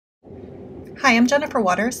Hi, I'm Jennifer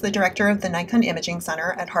Waters, the director of the Nikon Imaging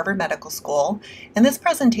Center at Harvard Medical School, and this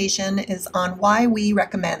presentation is on why we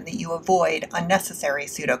recommend that you avoid unnecessary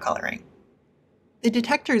pseudocoloring. The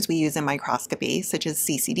detectors we use in microscopy, such as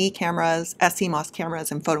CCD cameras, SCMOS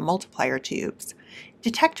cameras, and photomultiplier tubes,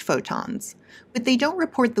 detect photons, but they don't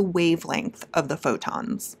report the wavelength of the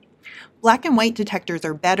photons. Black and white detectors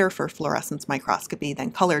are better for fluorescence microscopy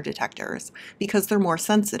than color detectors because they're more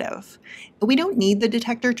sensitive. We don't need the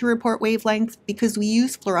detector to report wavelengths because we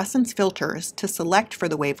use fluorescence filters to select for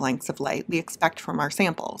the wavelengths of light we expect from our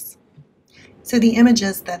samples. So the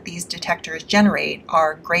images that these detectors generate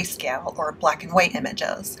are grayscale or black and white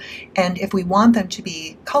images. And if we want them to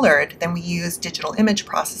be colored, then we use digital image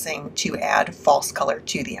processing to add false color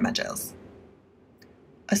to the images.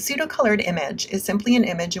 A pseudocolored image is simply an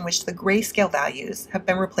image in which the grayscale values have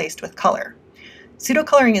been replaced with color.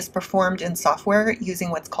 Pseudocoloring is performed in software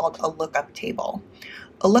using what's called a lookup table.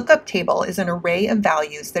 A lookup table is an array of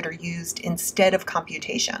values that are used instead of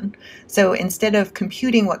computation. So instead of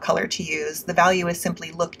computing what color to use, the value is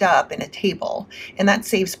simply looked up in a table, and that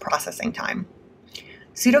saves processing time.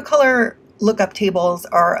 Pseudocolor lookup tables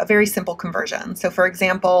are a very simple conversion. So for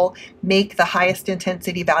example, make the highest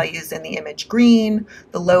intensity values in the image green,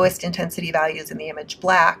 the lowest intensity values in the image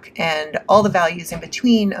black, and all the values in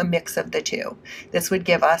between a mix of the two. This would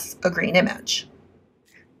give us a green image.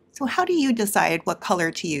 So how do you decide what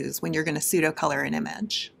color to use when you're going to pseudocolor an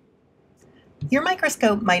image? Your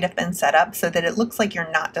microscope might have been set up so that it looks like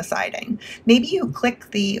you're not deciding. Maybe you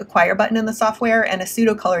click the acquire button in the software and a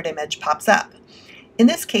pseudocolored image pops up. In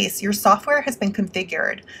this case, your software has been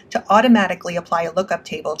configured to automatically apply a lookup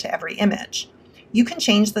table to every image. You can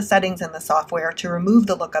change the settings in the software to remove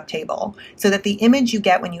the lookup table so that the image you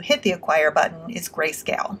get when you hit the acquire button is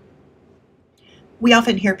grayscale. We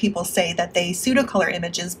often hear people say that they pseudocolor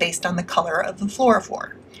images based on the color of the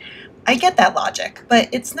fluorophore. I get that logic, but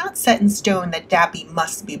it's not set in stone that DAPI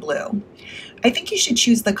must be blue. I think you should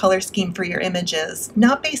choose the color scheme for your images,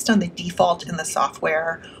 not based on the default in the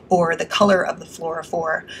software or the color of the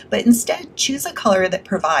fluorophore, but instead choose a color that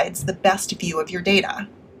provides the best view of your data.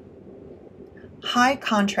 High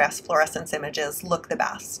contrast fluorescence images look the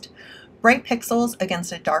best. Bright pixels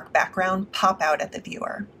against a dark background pop out at the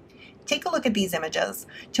viewer. Take a look at these images.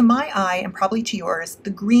 To my eye, and probably to yours, the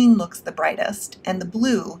green looks the brightest and the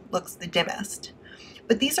blue looks the dimmest.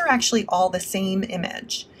 But these are actually all the same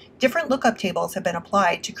image. Different lookup tables have been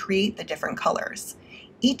applied to create the different colors.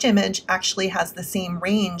 Each image actually has the same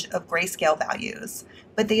range of grayscale values,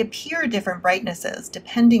 but they appear different brightnesses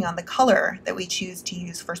depending on the color that we choose to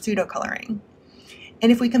use for pseudocoloring.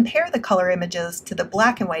 And if we compare the color images to the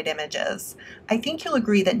black and white images, I think you'll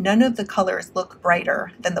agree that none of the colors look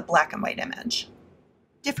brighter than the black and white image.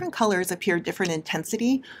 Different colors appear different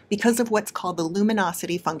intensity because of what's called the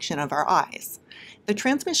luminosity function of our eyes. The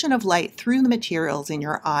transmission of light through the materials in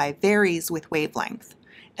your eye varies with wavelength,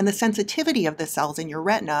 and the sensitivity of the cells in your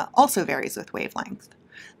retina also varies with wavelength.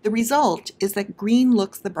 The result is that green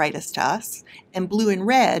looks the brightest to us, and blue and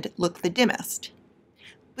red look the dimmest.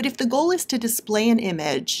 But if the goal is to display an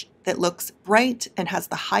image that looks bright and has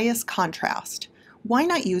the highest contrast, why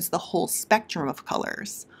not use the whole spectrum of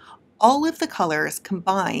colors? All of the colors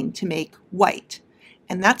combine to make white,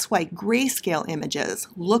 and that's why grayscale images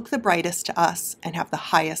look the brightest to us and have the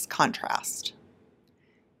highest contrast.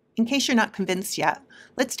 In case you're not convinced yet,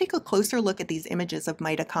 let's take a closer look at these images of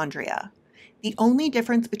mitochondria. The only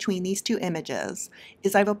difference between these two images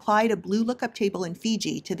is I've applied a blue lookup table in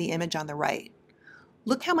Fiji to the image on the right.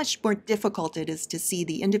 Look how much more difficult it is to see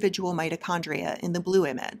the individual mitochondria in the blue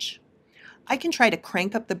image. I can try to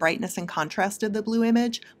crank up the brightness and contrast of the blue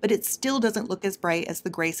image, but it still doesn't look as bright as the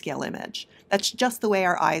grayscale image. That's just the way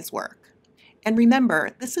our eyes work. And remember,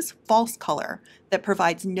 this is false color that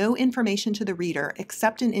provides no information to the reader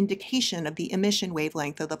except an indication of the emission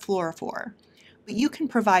wavelength of the fluorophore. But you can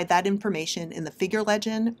provide that information in the figure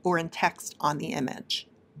legend or in text on the image.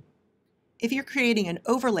 If you're creating an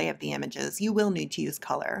overlay of the images, you will need to use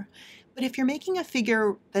color. But if you're making a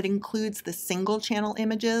figure that includes the single channel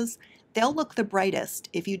images, they'll look the brightest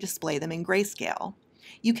if you display them in grayscale.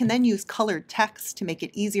 You can then use colored text to make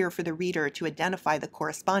it easier for the reader to identify the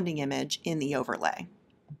corresponding image in the overlay.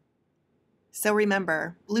 So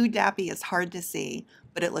remember, blue DAPI is hard to see,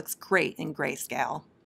 but it looks great in grayscale.